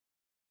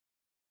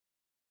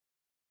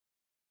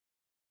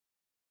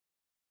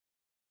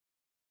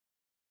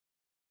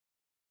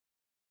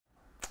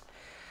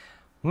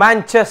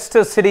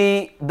Manchester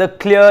City, the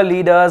clear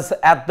leaders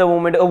at the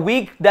moment. A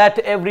week that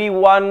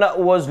everyone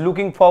was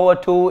looking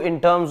forward to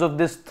in terms of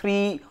this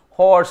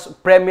three-horse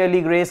Premier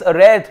League race, a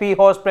rare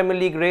three-horse Premier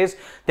League race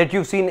that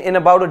you've seen in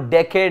about a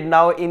decade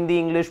now in the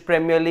English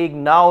Premier League.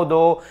 Now,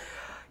 though,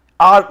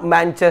 are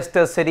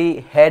Manchester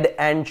City head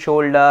and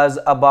shoulders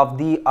above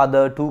the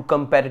other two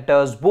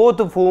competitors, both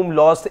of whom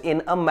lost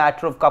in a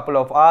matter of couple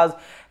of hours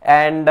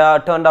and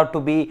turned out to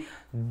be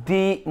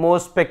the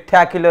most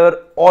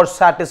spectacular or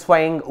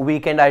satisfying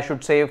weekend, I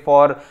should say,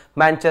 for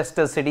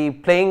Manchester City,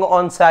 playing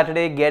on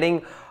Saturday,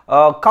 getting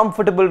a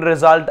comfortable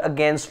result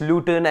against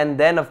Luton, and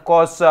then of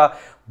course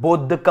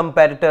both the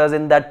competitors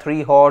in that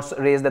three-horse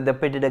race that they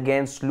pitted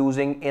against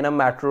losing in a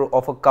matter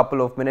of a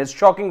couple of minutes.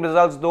 Shocking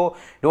results though.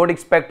 Don't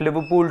expect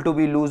Liverpool to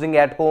be losing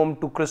at home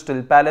to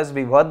Crystal Palace.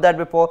 We've heard that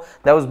before.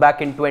 That was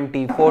back in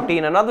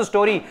 2014. Another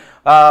story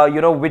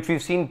which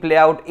we've seen play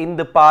out in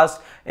the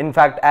past, in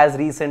fact as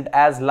recent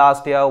as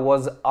last year,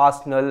 was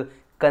Arsenal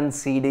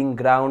conceding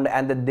ground,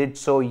 and they did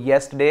so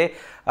yesterday.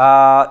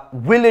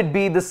 Will it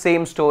be the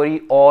same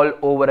story all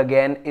over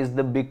again is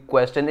the big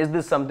question. Is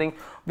this something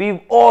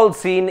we've all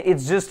seen?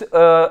 It's just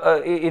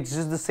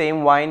the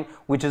same wine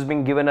which has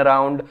been given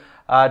around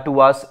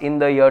to us in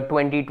the year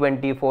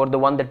 2024, the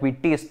one that we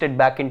tasted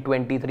back in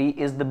 23,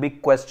 is the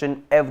big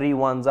question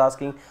everyone's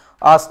asking.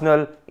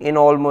 Arsenal, in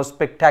almost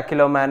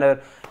spectacular manner,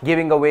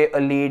 giving away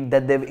a lead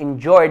that they've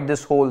enjoyed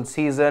this whole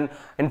season.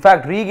 In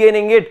fact,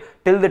 regaining it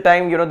till the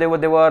time they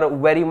were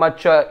very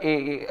much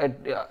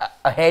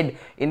ahead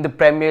in the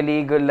Premier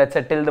League, let's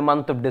say till the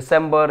month of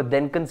December,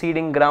 then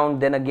conceding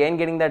ground, then again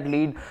getting that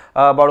lead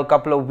about a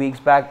couple of weeks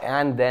back,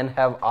 and then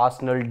have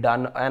Arsenal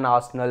done, and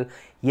Arsenal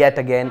yet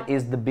again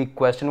is the big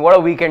question. What a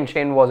weekend,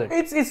 Shane, was it?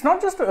 It's not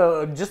just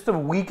a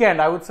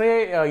weekend. I would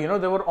say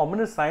there were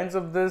ominous signs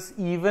of this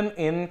even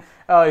in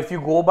if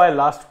you go by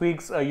last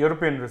week's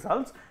European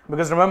results,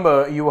 because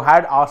remember, you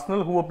had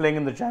Arsenal who were playing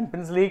in the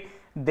Champions League.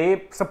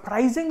 They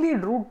surprisingly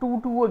drew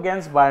 2-2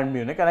 against Bayern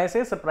Munich, and I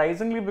say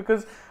surprisingly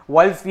because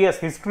whilst yes,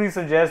 history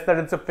suggests that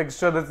it's a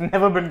fixture that's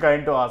never been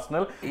kind to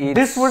Arsenal,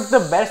 this was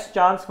the best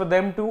chance for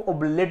them to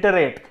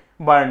obliterate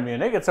Bayern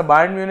Munich. It's a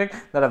Bayern Munich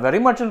that are very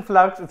much in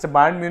flux. It's a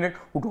Bayern Munich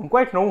who don't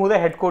quite know who their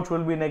head coach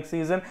will be next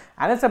season,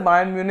 and it's a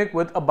Bayern Munich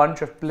with a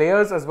bunch of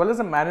players as well as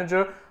a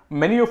manager,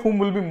 many of whom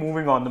will be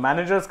moving on. The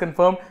manager is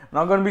confirmed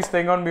not going to be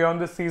staying on beyond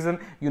this season.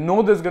 You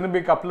know there's going to be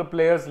a couple of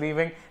players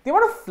leaving. The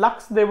amount of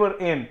flux they were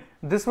in,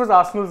 this was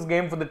Arsenal's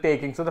game for the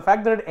taking. So the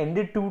fact that it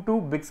ended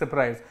 2-2, big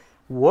surprise.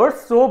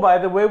 Worse so, by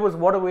the way, was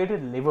what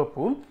awaited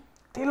Liverpool.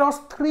 They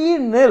lost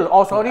 3-0,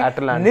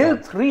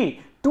 0-3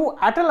 to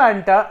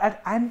Atalanta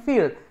at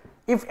Anfield.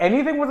 If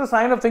anything was a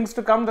sign of things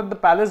to come, that the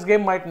Palace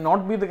game might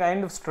not be the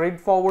kind of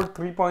straightforward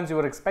 3 points you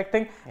were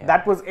expecting,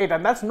 that was it.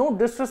 And that's no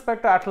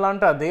disrespect to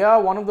Atalanta. They are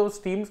one of those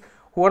teams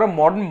who are a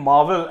modern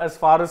marvel as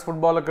far as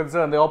football are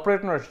concerned. They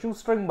operate on a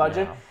shoestring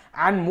budget. Yeah.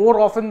 And more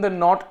often than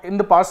not, in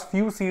the past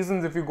few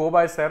seasons, if you go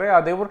by Serie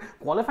A, they were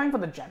qualifying for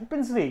the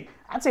Champions League.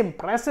 That's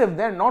impressive.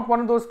 They're not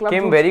one of those clubs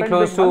came who very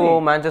close to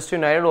money. Manchester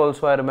United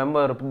also, I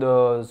remember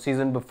the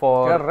season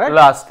before. Correct.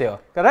 Last year.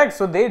 Correct.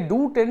 So they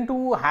do tend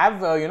to have,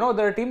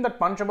 they're a team that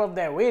punch above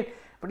their weight.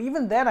 But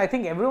even then, I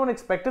think everyone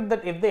expected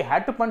that if they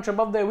had to punch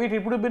above their weight,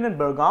 it would have been in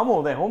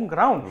Bergamo, their home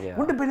ground. Yeah. It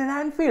wouldn't have been in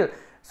Anfield.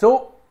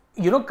 So,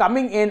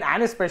 coming in,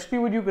 and especially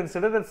when you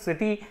consider that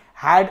City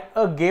had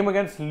a game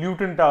against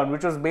Luton Town,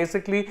 which was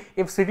basically,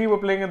 if City were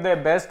playing at their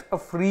best, a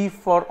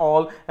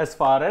free-for-all as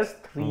far as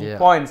 3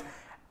 points.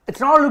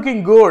 It's not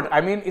looking good. I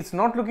mean, it's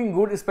not looking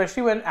good,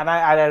 especially when, and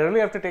I really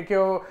have to take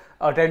your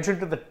attention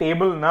to the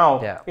table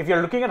now. Yeah. If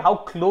you're looking at how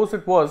close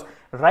it was,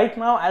 right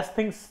now as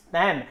things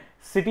stand,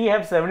 City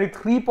have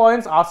 73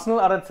 points,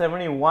 Arsenal are at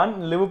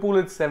 71, Liverpool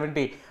at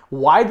 70.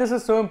 Why this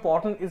is so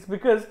important is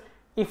because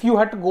if you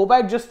had to go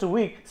back just a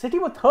week, City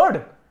were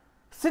third.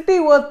 City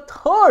were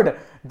third.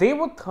 They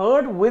were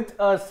third with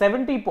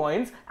 70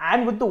 points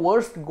and with the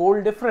worst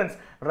goal difference.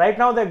 Right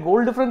now, their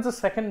goal difference is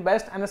second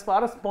best, and as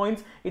far as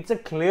points, it's a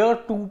clear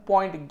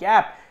 2-point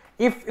gap.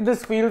 If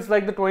this feels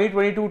like the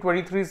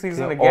 2022-23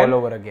 season again, all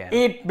over again,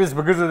 it is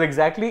because it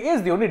exactly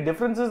is. The only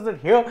difference is that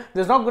here,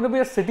 there's not going to be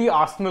a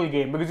City-Arsenal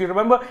game, because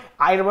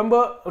I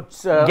remember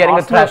getting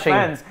a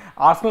thrashing.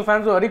 Arsenal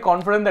fans were very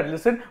confident that,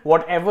 listen,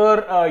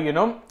 whatever,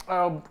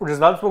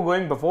 results were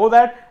going before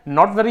that,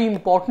 not very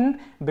important,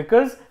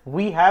 because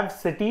we have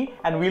City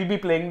and we'll be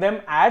playing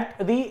them at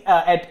the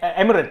at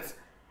Emirates.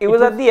 It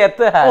was at the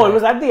Etihad. Oh, it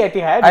was at the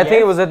Etihad. I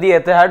think it was at the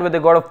Etihad where they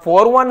got a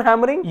 4-1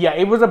 hammering. Yeah,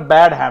 it was a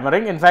bad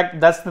hammering. In fact,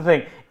 that's the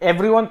thing.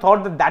 Everyone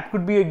thought that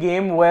could be a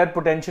game where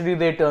potentially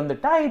they turn the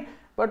tide.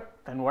 But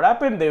then what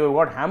happened? They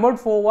got hammered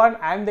 4-1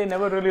 and they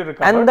never really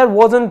recovered. And that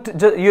wasn't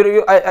just,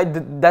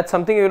 that's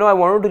something, I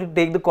wanted to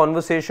take the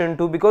conversation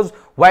to, because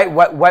why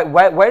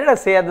did I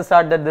say at the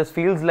start that this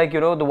feels like,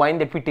 the wine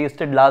that we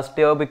tasted last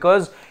year,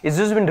 because it's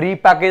just been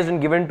repackaged and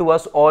given to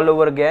us all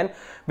over again.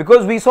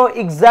 Because we saw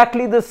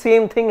exactly the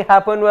same thing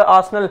happen where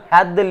Arsenal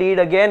had the lead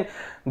again.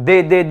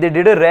 They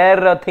did a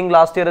rare thing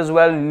last year as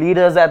well.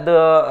 Leaders at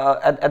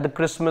the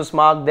Christmas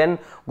mark, then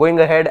going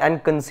ahead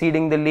and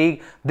conceding the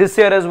league. This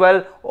year as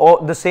well,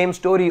 the same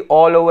story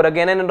all over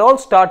again. And it all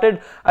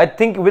started, I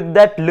think, with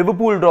that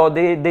Liverpool draw.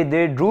 They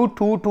drew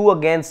 2-2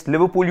 against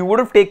Liverpool. You would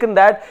have taken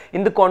that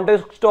in the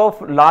context of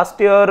last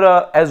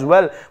year as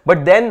well.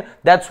 But then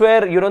that's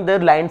where, you know, the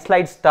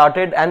landslide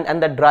started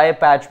and that dry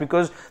patch,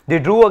 because they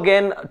drew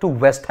again to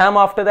West Ham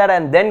after that,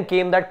 and then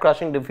came that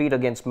crushing defeat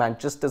against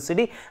Manchester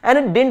City, and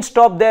it didn't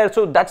stop there.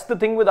 So that's the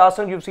thing with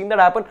Arsenal. You've seen that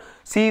happen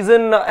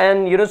season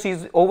and, you know,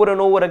 season over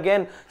and over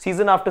again,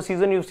 season after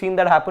season. You've seen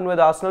that happen with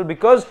Arsenal,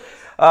 because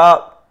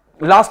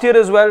last year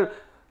as well,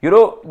 you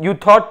know, you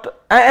thought,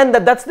 and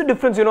that's the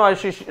difference, you know,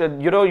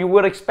 Ashish, you know, you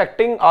were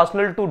expecting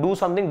Arsenal to do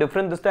something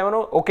different this time. You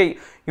know, okay,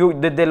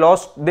 they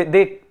lost,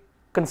 they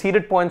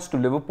conceded points to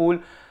Liverpool,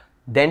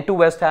 then to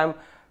West Ham,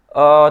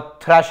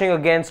 thrashing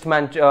against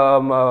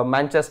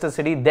Manchester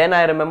City. Then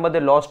I remember they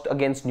lost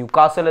against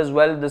Newcastle as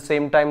well the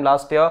same time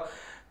last year.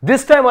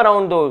 This time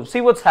around though,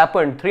 see what's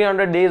happened.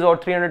 300 days or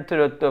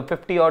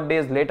 350 odd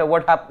days later,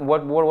 what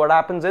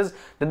happens is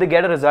that they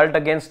get a result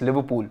against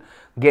Liverpool.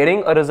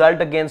 Getting a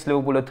result against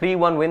Liverpool, a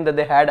 3-1 win that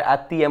they had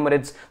at the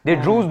Emirates. They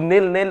drew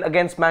 0-0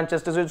 against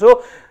Manchester City.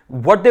 So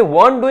what they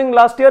weren't doing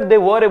last year, they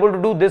were able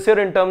to do this year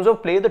in terms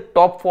of play the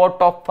top 4,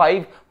 top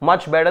 5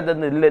 much better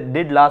than they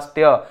did last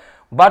year.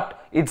 But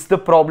it's the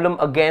problem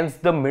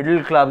against the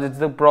middle clubs. It's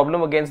the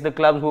problem against the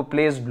clubs who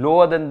plays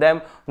lower than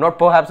them, not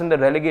perhaps in the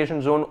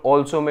relegation zone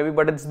also maybe,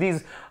 but it's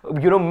these,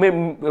 you know,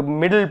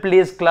 middle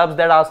place clubs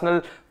that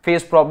Arsenal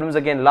faced problems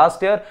again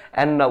last year,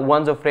 and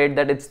one's afraid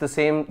that it's the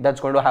same that's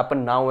going to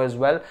happen now as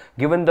well,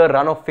 given the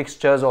run of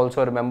fixtures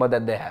also, remember,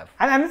 that they have.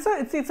 And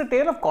it's a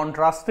tale of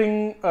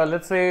contrasting,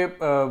 let's say,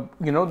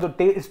 you know,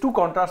 it's two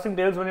contrasting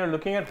tales when you're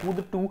looking at who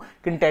the two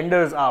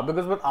contenders are.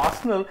 Because with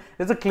Arsenal,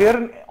 there's a clear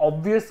and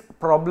obvious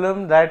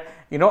problem that,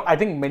 you know, I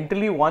think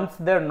mentally, once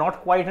they're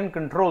not quite in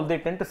control, they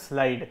tend to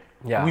slide.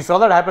 Yeah. We saw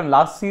that happen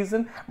last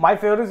season. My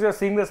fear is you're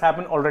seeing this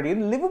happen already.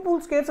 In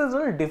Liverpool's case, it's a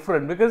little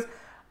different, because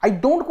I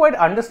don't quite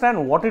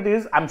understand what it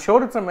is. I'm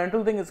sure it's a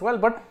mental thing as well,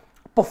 but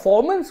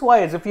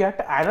performance-wise, if you had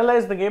to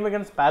analyze the game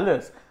against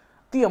Palace,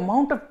 the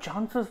amount of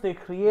chances they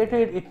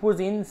created, it was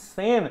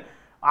insane.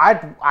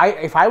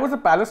 If I was a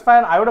Palace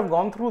fan, I would have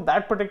gone through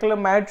that particular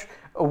match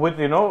with,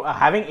 you know,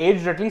 having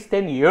aged at least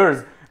 10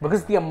 years.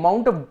 Because the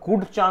amount of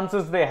good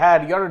chances they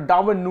had, your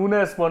Darwin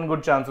Núñez won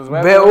good chances.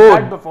 Where we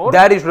heard that before.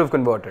 That he should have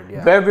converted,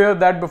 yeah. Where we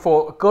heard that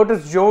before.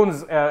 Curtis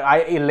Jones,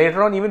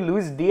 later on even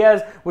Luis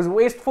Diaz was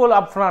wasteful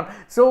up front.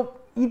 So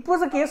it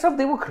was a case of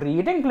they were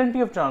creating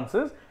plenty of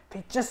chances,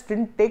 they just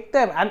didn't take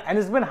them, and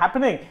it's been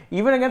happening.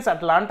 Even against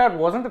Atlanta, it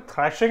wasn't a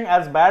thrashing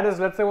as bad as,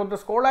 let's say, what the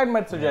scoreline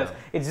might suggest.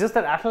 Yeah. It's just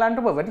that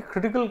Atlanta were very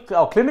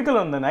clinical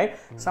on the night,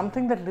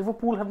 something that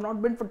Liverpool have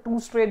not been for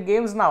 2 straight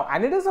games now,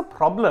 and it is a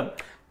problem.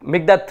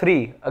 Make that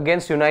 3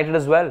 against United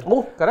as well.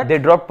 Oh, correct. They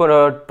dropped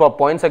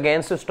points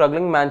against a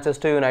struggling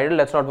Manchester United,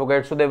 let's not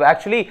forget. So they've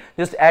actually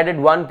just added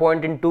 1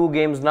 point in 2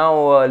 games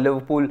now,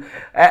 Liverpool.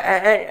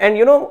 And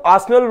you know,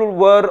 Arsenal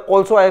were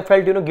also, I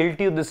felt, you know,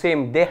 guilty of the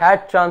same. They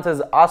had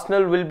chances.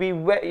 Arsenal will be,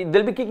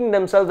 they'll be kicking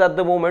themselves at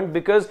the moment,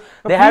 because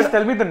they had. Please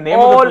tell me the name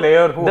of the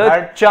player who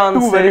had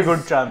chances. 2 very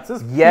good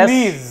chances. Yes.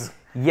 Please.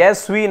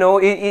 Yes, we know.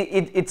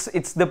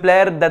 It's the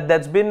player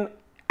that's been.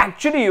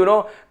 Actually, you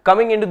know,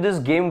 coming into this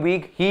game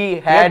week,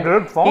 he had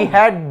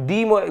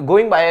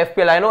going by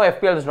FPL. I know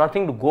FPL is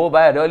nothing to go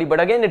by really, but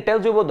again, it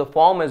tells you about the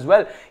form as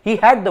well. He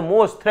had the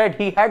most threat,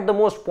 he had the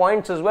most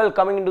points as well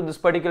coming into this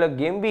particular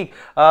game week.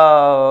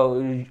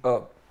 Kai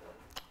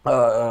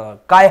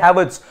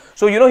Havertz.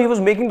 So, you know, he was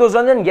making those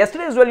runs, and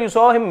yesterday as well, you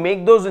saw him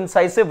make those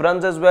incisive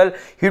runs as well.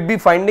 He'd be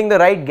finding the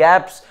right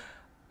gaps.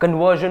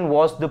 Conversion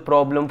was the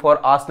problem for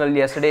Arsenal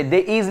yesterday.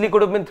 They easily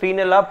could have been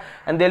 3-0 up,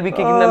 and they'll be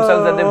kicking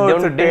themselves that they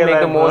didn't make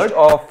the most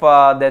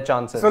of their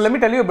chances. So let me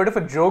tell you a bit of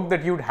a joke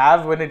that you'd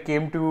have when it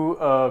came to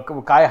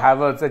Kai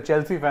Havertz, that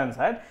Chelsea fans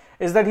had,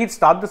 is that he'd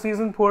start the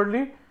season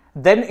poorly.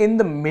 Then in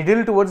the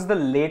middle, towards the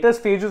later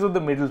stages of the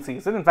middle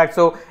season, in fact,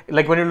 so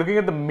like when you're looking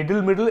at the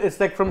middle,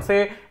 it's like from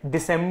say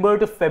December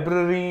to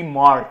February,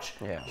 March.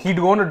 Yeah. He'd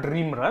go on a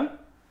dream run.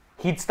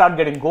 He'd start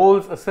getting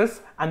goals,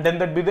 assists, and then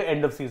that'd be the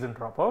end of season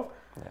drop off.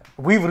 Yeah.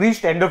 We've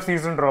reached end of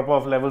season drop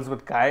off levels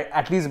with Kai,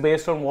 at least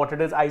based on what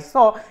it is I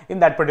saw in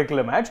that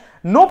particular match.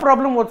 No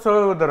problem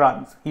whatsoever with the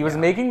runs. He was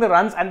making the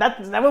runs, and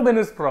that's never been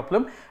his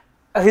problem.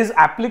 His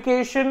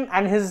application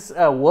and his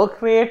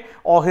work rate,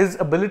 or his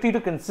ability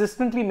to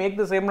consistently make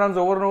the same runs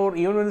over and over,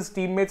 even when his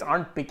teammates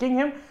aren't picking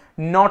him,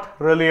 not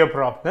really a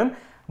problem.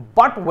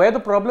 But where the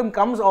problem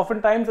comes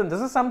oftentimes, and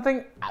this is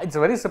something, it's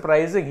very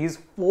surprising, he's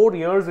 4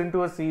 years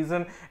into a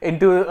season,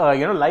 into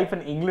you know, life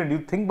in England.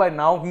 You'd think by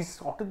now he's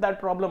sorted that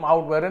problem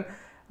out, wherein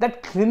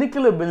that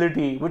clinical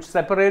ability which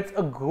separates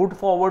a good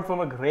forward from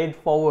a great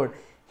forward,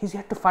 he's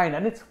yet to find,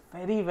 and it's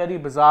very, very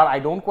bizarre. I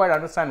don't quite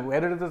understand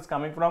where it is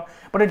coming from,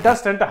 but it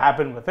does tend to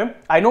happen with him.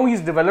 I know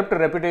he's developed a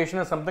reputation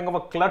as something of a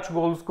clutch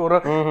goal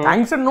scorer,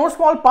 thanks in no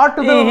small part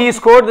to the... He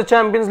scored the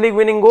Champions League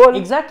winning goal.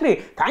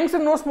 Exactly. Thanks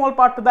in no small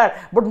part to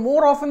that. But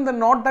more often than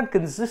not, that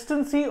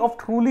consistency of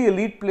truly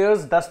elite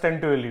players does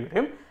tend to elude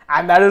him,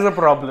 and that is a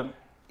problem.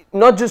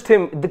 Not just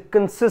him, the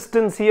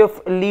consistency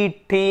of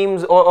elite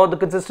teams or the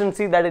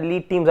consistency that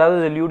elite teams are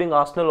is eluding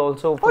Arsenal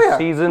also for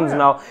seasons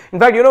now. In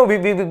fact, you know, we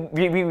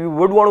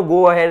would want to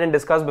go ahead and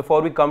discuss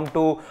before we come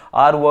to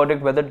our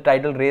verdict whether the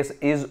title race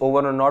is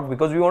over or not,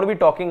 because we want to be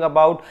talking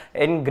about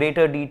in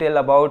greater detail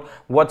about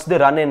what's the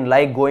run-in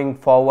like going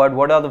forward,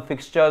 what are the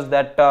fixtures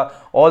that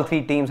all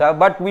three teams have.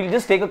 But we'll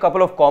just take a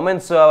couple of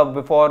comments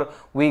before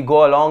we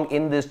go along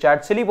in this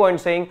chat. Silly Point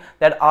saying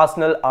that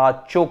Arsenal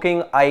are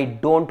choking. I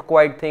don't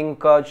quite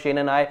think Shane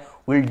and I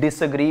will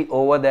disagree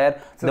over there.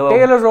 So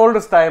tale as old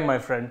as time, my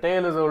friend.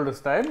 Tale as old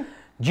as time.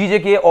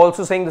 GJK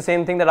also saying the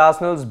same thing, that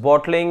Arsenal's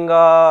bottling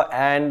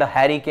and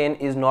Harry Kane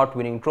is not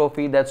winning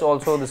trophy. That's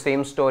also the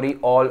same story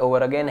all over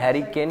again.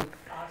 Harry Kane.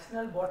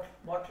 Arsenal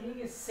bottling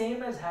is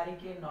same as Harry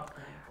Kane not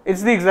winning.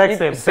 It's the exact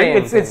same thing.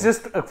 It's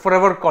just a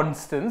forever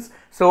constants.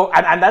 So,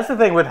 and that's the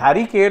thing with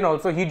Harry Kane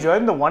also, he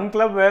joined the one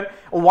club where,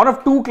 one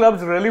of two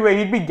clubs really where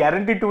he'd be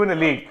guaranteed to win a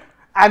league.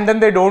 And then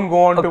they don't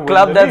go on to win the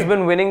club that's league.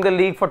 Been winning the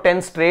league for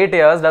 10 straight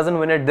years doesn't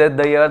win it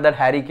the year that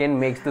Harry Kane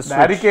makes the switch. The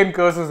Harry Kane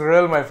curse is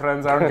real, my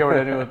friends. I don't care what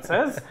anyone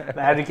says.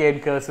 The Harry Kane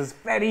curse is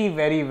very,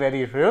 very,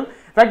 very real.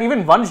 In fact,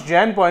 even once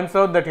Jan points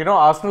out that, you know,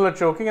 Arsenal are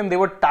choking and they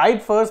were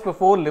tied first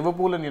before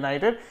Liverpool and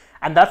United.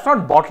 And that's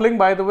not bottling,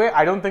 by the way.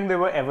 I don't think they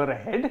were ever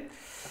ahead.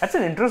 That's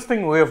an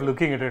interesting way of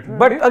looking at it. Really.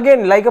 But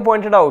again, like I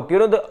pointed out, you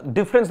know, the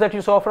difference that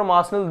you saw from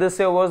Arsenal this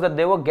year was that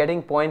they were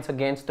getting points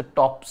against the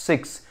top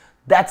 6.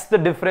 That's the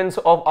difference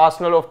of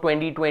Arsenal of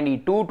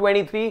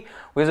 2022-23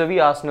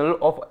 vis-a-vis Arsenal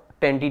of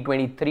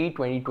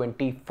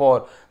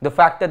 2023-2024. The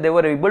fact that they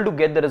were able to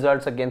get the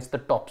results against the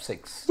top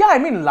 6. Yeah, I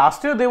mean,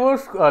 last year they were,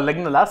 like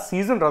in the last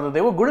season rather,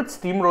 they were good at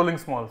steamrolling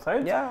small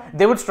sides. Yeah.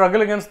 They would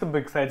struggle against the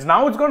big sides.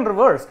 Now it's gone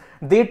reverse.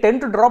 They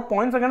tend to drop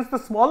points against the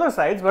smaller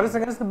sides, whereas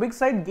against the big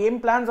side, game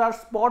plans are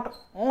spot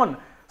on.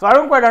 So I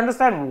don't quite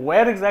understand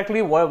where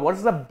exactly,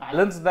 what's the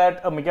balance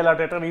that Mikel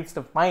Arteta needs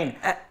to find.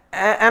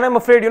 And I'm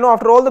afraid, you know,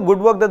 after all the good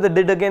work that they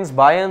did against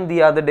Bayern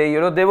the other day,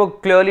 you know, they were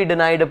clearly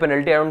denied a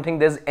penalty. I don't think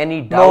there's any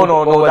doubt.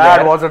 No,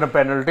 that wasn't a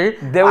penalty.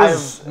 There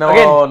was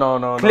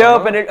no clear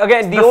penalty.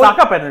 Again, the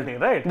Saka penalty,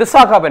 right? The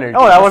Saka penalty.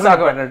 Oh, that wasn't a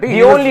penalty.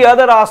 The only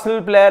other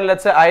Arsenal player,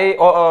 let's say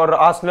or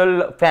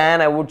Arsenal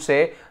fan, I would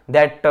say,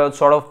 that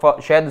sort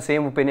of shared the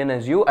same opinion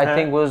as you, I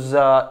think was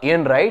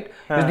Ian Wright.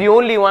 He's the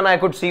only one I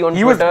could see on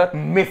Twitter. He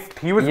was miffed.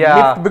 He was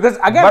miffed because,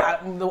 again,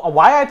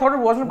 why I thought it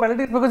wasn't a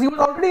penalty is because he was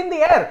already in the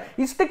air.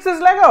 He sticks his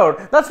leg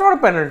out. That's not a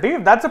penalty.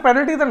 If that's a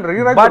penalty, then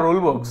rewrite the rule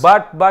books.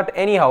 But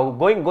anyhow,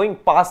 going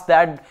past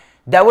that,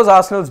 that was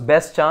Arsenal's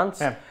best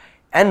chance. Yeah.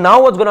 And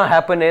now what's going to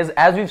happen is,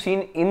 as we've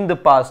seen in the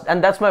past,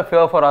 and that's my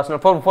fear for Arsenal,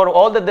 for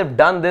all that they've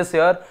done this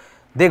year,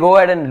 they go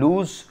ahead and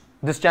lose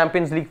this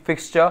Champions League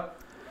fixture.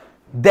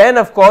 Then,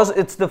 of course,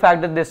 it's the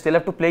fact that they still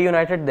have to play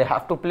United. They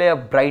have to play a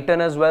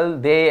Brighton as well.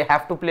 They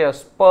have to play a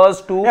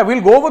Spurs too. Yeah,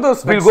 we'll go over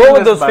those fixtures. We'll go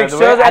over those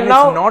fixtures. And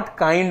now, it's not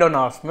kind on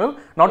Arsenal.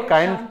 Not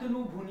kind.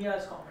 Shantanu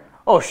Bhunia's comment.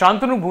 Oh,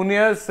 Shantanu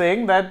Bhunia is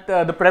saying that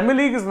the Premier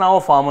League is now a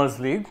farmers'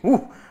 league.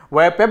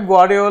 Where Pep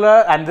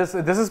Guardiola, and this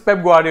is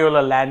Pep Guardiola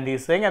land,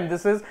 he's saying, and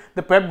this is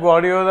the Pep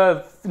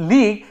Guardiola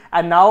league.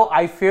 And now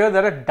I fear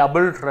that a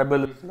double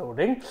treble is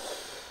loading.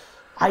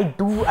 I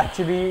do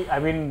actually, I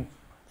mean,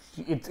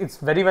 it's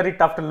very, very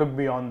tough to look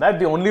beyond that.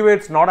 The only way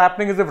it's not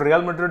happening is if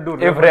Real Madrid do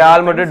Real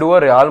Madrid do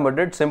a Real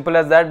Madrid, simple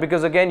as that.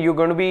 Because again, you're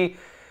going to be,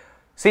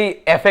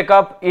 see, FA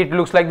Cup, it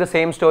looks like the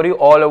same story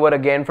all over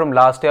again from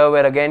last year,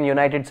 where again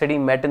United City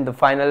met in the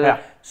final,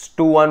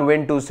 2-1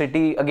 win to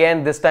City.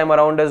 Again, this time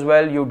around as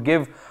well, you'd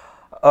give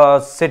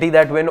City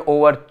that win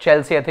over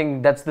Chelsea. I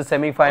think that's the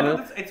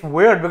semi-final. It's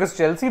weird because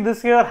Chelsea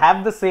this year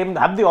have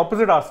the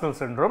opposite Arsenal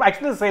syndrome.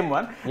 Actually, the same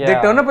one. Yeah.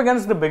 They turn up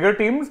against the bigger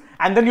teams,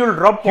 and then you'll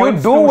drop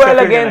points. You do well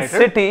against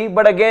City,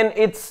 but again,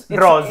 it's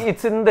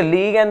in the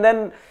league, and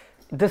then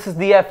this is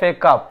the FA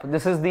Cup.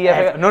 This is the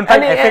FA. No, in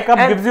fact, FA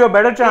Cup gives you a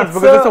better chance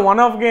because it's a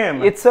one-off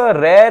game. It's a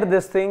rare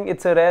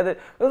because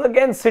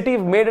again, City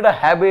made it a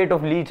habit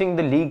of leaching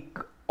the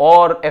league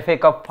or FA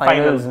Cup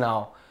finals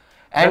now.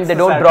 And they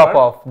don't drop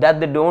off.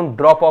 They don't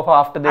drop off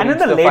after they reach the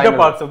final. And in the later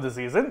parts of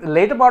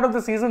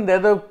the season, they're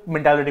the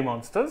mentality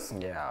monsters.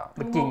 Yeah.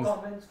 The kings. More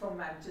comments from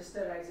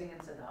Manchester Rising and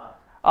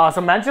Siddharth.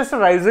 So Manchester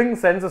Rising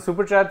sends a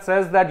super chat,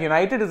 says that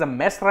United is a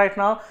mess right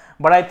now,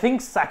 but I think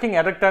sacking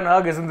Erik ten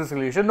Hag isn't the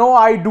solution. No,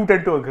 I do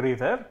tend to agree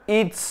there.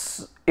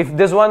 If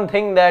there's one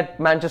thing that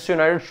Manchester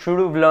United should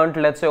have learned,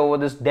 let's say, over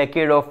this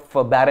decade of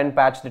barren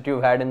patch that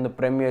you've had in the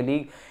Premier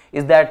League,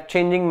 is that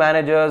changing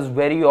managers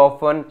very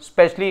often,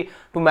 especially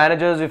to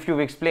managers, if you've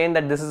explained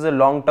that this is a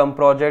long-term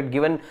project,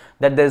 given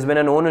that there's been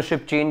an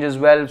ownership change as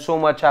well, so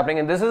much happening,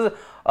 and this is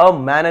a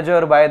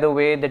manager, by the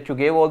way, that you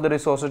gave all the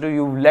resources to,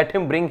 you let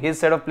him bring his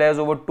set of players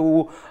over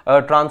 2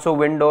 transfer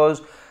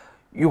windows.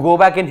 You go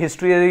back in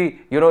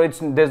history,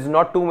 there's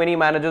not too many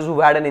managers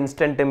who've had an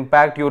instant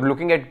impact. You're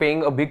looking at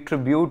paying a big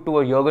tribute to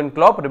a Jurgen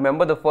Klopp.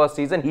 Remember the first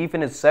season, he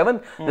finished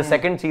 7th. The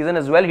second season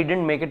as well, he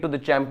didn't make it to the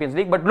Champions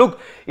League. But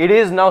look, it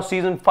is now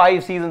season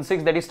 5, season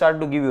 6 that he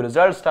started to give you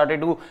results, started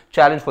to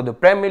challenge for the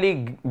Premier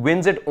League,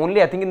 wins it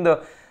only, I think, in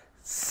the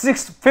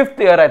 5th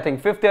year, I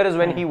think. 5th year is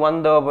when he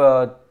won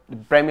the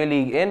Premier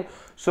League in.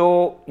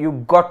 So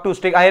you got to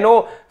stick. I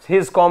know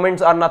his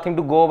comments are nothing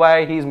to go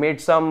by. He's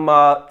made some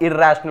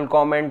irrational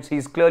comments.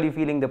 He's clearly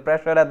feeling the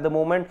pressure at the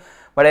moment.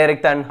 But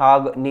Erik ten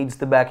Hag needs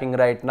the backing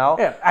right now.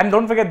 Yeah, and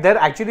don't forget, they're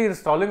actually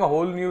installing a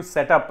whole new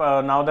setup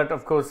now that,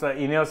 of course,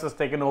 Ineos has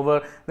taken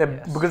over.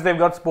 Because they've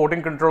got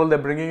sporting control, they're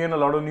bringing in a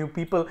lot of new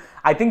people.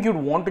 I think you'd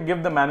want to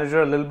give the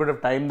manager a little bit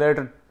of time there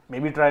to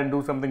maybe try and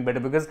do something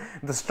better, because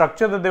the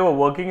structure that they were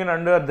working in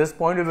under at this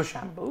point is a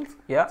shambles.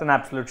 Yeah, it's an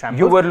absolute shambles.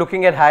 You were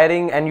looking at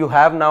hiring, and you've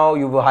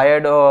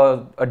hired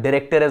a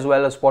director as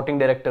well, a sporting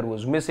director who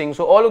was missing.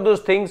 So all of those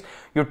things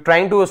you're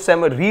trying to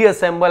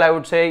reassemble. I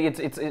would say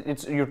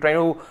it's you're trying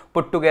to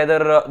put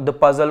together the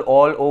puzzle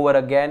all over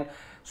again.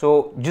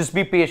 So just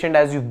be patient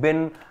as you've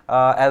been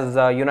as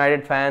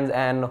United fans,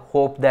 and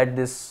hope that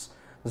this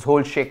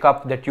whole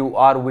shake-up that you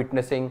are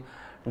witnessing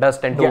does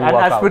tend to work out.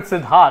 And as with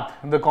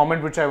Siddharth, the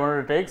comment which I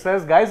wanted to take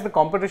says, guys, the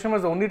competition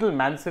was only till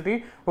Man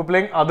City were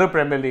playing other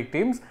Premier League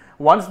teams.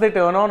 Once they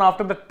turn on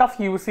after the tough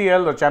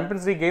UCL or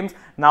Champions League games,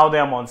 now they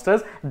are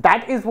monsters.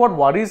 That is what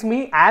worries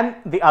me. And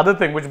the other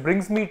thing which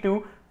brings me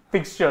to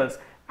fixtures.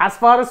 As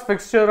far as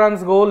fixture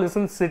runs go,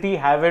 listen, City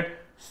have it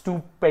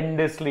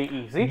stupendously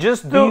easy.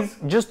 Just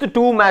the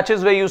 2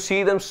 matches where you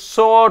see them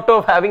sort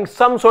of having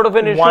some sort of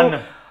an issue.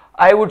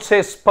 I would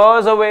say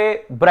Spurs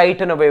away,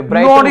 Brighton away.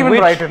 Not even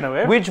Brighton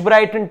away. Which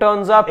Brighton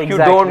turns up, you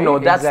don't know.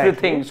 That's the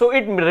thing. So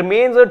it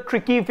remains a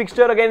tricky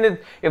fixture. Again,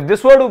 if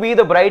this were to be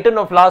the Brighton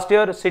of last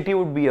year, City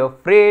would be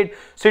afraid.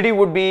 City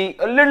would be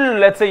a little,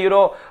 let's say,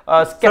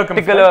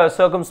 skeptical,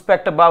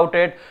 circumspect about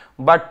it.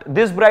 But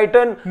this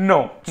Brighton,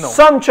 no.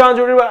 Some chance.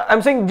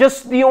 I'm saying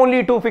just the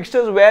only 2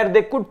 fixtures where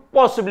they could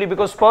possibly,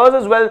 because Spurs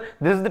as well,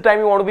 this is the time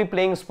you want to be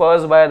playing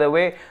Spurs, by the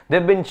way.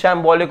 They've been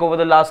shambolic over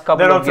the last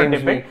couple of games.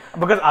 Dipping.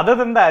 Because other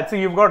than that, so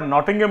you've got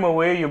Nottingham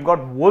away, you've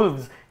got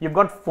Wolves, you've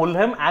got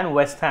Fulham and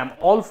West Ham.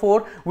 All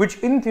 4, which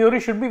in theory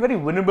should be very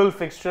winnable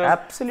fixtures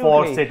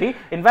for City.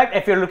 In fact,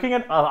 if you're looking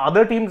at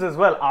other teams as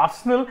well,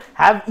 Arsenal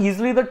have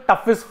easily the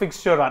toughest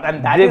fixture run.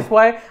 And that is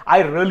why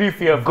I really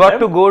fear for them. Got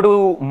to go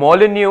to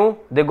Molineux.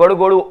 They've got to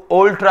go to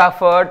Old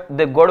Trafford.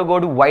 They've got to go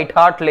to White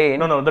Hart Lane.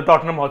 No, the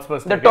Tottenham Hotspur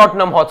Stadium. The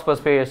Tottenham Hotspur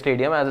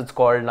Stadium, as it's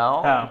called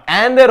now. Yeah.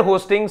 And they're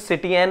hosting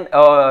City and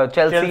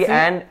Chelsea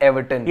and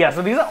Everton. Yeah,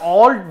 so these are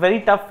all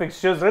very tough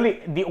fixtures.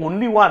 Really, the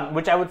only one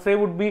which I would say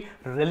would be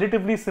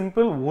relatively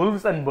simple,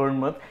 Wolves and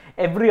Bournemouth.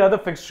 Every other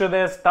fixture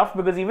there is tough,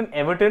 because even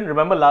Everton,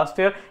 remember last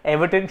year,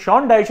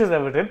 Sean Dyche's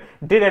Everton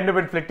did end up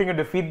inflicting a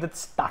defeat that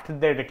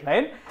started their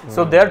decline.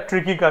 So they're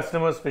tricky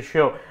customers for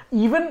sure.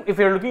 Even if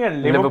you're looking at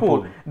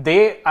Liverpool,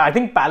 I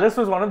think Palace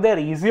was one of their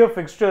easier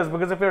fixtures,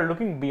 because if you're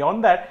looking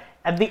beyond that,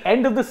 at the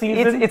end of the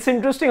season, it's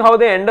interesting how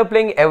they end up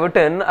playing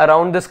Everton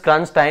around this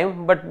crunch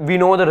time, but we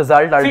know the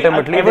result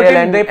ultimately.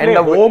 Everton, they play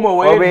home,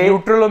 away,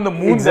 neutral on the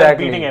moon. They're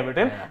beating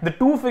Everton. Yeah. The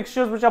 2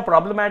 fixtures which are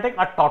problematic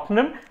are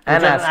Tottenham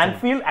and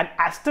Anfield, and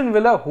Aston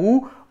Villa,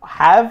 who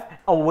have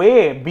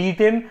away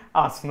beaten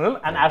Arsenal.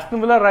 And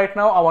Aston Villa right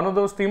now are one of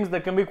those teams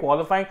that can be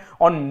qualifying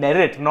on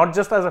merit, not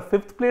just as a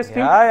 5th place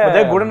team, but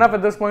they're good enough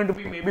at this point to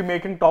be maybe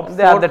making top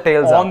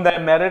 4 on their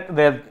merit.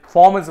 Their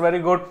form is very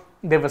good.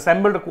 They've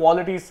assembled a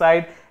quality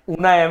side.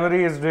 Unai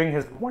Emery is doing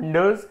his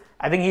wonders.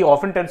 I think he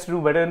often tends to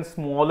do better in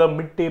smaller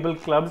mid-table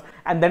clubs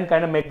and then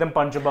kind of make them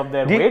punch above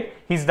their weight.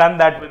 He's done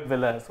that with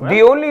Villa as well.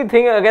 The only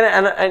thing,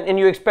 again, and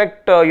you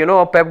expect,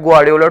 Pep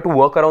Guardiola to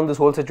work around this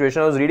whole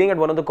situation. I was reading at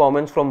one of the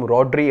comments from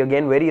Rodri,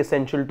 again, very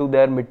essential to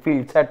their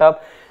midfield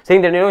setup,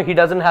 saying that, he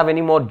doesn't have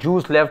any more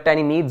juice left and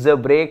he needs a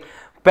break.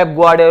 Pep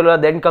Guardiola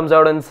then comes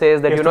out and says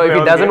that, if he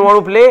doesn't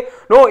want to play,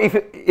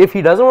 if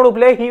he doesn't want to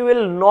play, he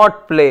will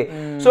not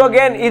play. So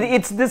again,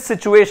 it's this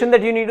situation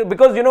that you need to,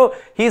 because,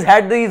 he's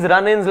had these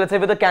run-ins, let's say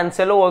with the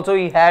Cancelo also,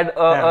 he had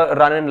a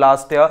run-in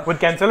last year. With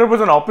Cancelo, it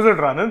was an opposite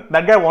run-in.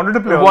 That guy wanted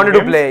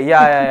to play.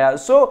 Yeah.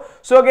 So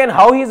again,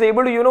 how he's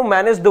able to,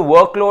 manage the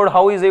workload,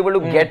 how he's able to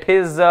get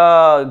his,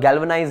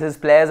 galvanize his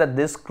players at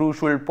this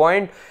crucial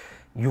point.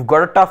 You've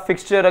got a tough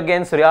fixture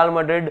against Real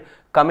Madrid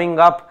coming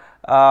up.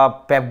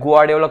 Pep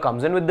Guardiola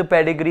comes in with the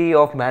pedigree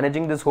of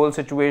managing this whole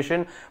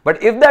situation.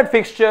 But if that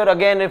fixture,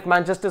 again, if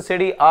Manchester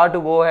City are to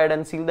go ahead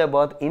and seal their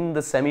berth in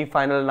the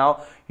semi-final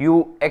now,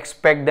 you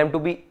expect them to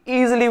be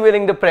easily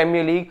winning the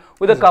Premier League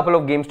with a couple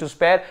of games to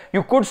spare.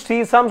 You could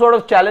see some sort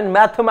of challenge,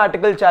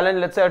 mathematical challenge,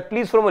 let's say, at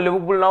least from a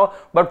Liverpool now,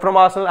 but from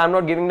Arsenal, I'm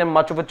not giving them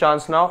much of a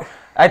chance now.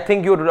 I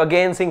think you're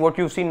again seeing what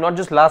you've seen not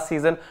just last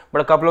season, but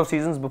a couple of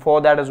seasons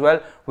before that as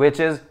well, which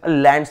is a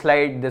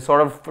landslide. They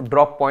sort of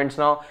drop points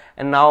now,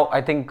 and now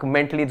I think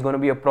mentally it's going to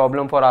be a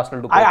problem for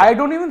Arsenal to cope. I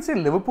don't even see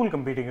Liverpool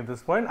competing at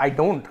this point. I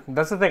don't.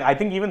 That's the thing. I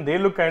think even they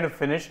look kind of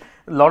finished.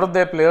 A lot of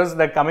their players,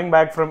 they're coming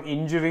back from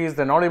injuries.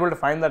 They're not able to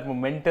find that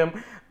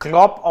momentum.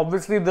 Klopp,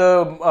 obviously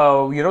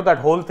that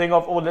whole thing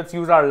of, oh, let's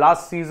use our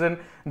last season,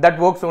 that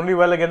works only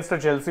well against a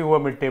Chelsea who are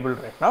mid-table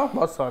right now.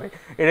 Oh, sorry,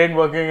 it ain't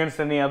working against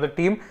any other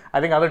team. I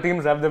think other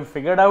teams have them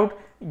figured out.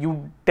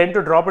 You tend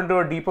to drop into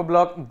a deeper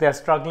block, they're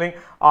struggling.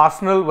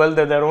 Arsenal, well,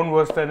 they're their own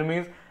worst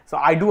enemies. So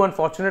I do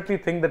unfortunately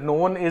think that no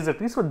one is, at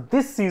least for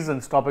this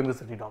season, stopping the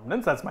City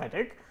dominance. That's my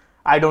take.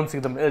 I don't see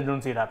it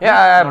happening.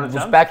 Yeah, I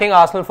was backing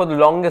Arsenal for the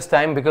longest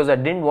time because I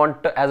didn't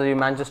want, as a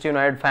Manchester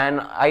United fan,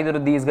 either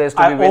of these guys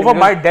to be winning. Over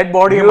my dead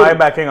body, am I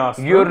backing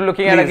Arsenal? You're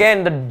looking at,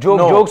 again, the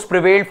jokes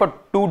prevailed for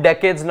 2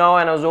 decades now,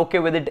 and I was okay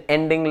with it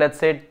ending. Let's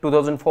say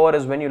 2004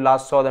 is when you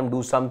last saw them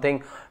do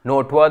something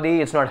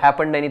noteworthy. It's not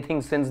happened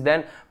anything since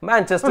then.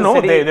 Manchester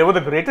City. They were the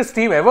greatest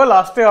team ever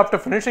last year after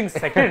finishing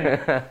second.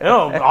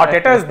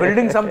 Arteta is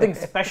building something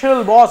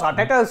special, boss.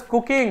 Arteta is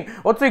cooking.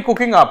 What's he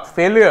cooking up?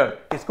 Failure.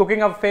 He's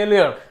cooking up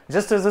failure.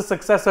 Just as his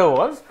successor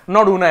was.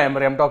 Not Unai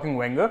Emery, I'm talking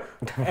Wenger.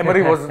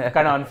 Emery was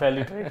kind of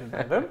unfairly traded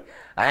with him.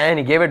 And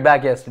he gave it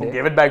back yesterday. He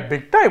gave it back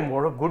big time.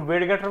 What a good way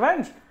to get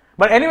revenge.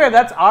 But anyway,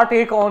 that's our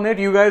take on it.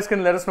 You guys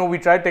can let us know. We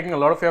tried taking a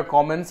lot of your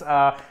comments.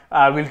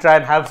 We'll try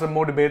and have some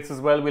more debates as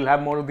well. We'll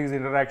have more of these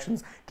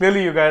interactions.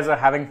 Clearly, you guys are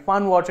having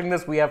fun watching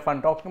this. We have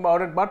fun talking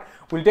about it. But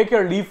we'll take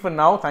your leave for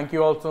now. Thank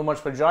you all so much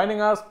for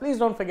joining us. Please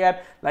don't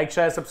forget, like,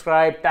 share,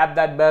 subscribe, tap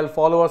that bell,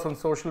 follow us on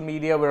social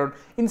media. We're on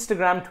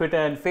Instagram, Twitter,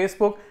 and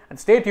Facebook. And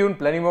stay tuned.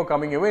 Plenty more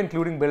coming your way,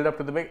 including build up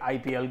to the big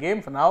IPL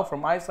game. For now,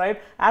 from my side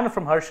and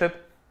from Harshit,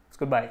 it's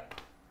goodbye.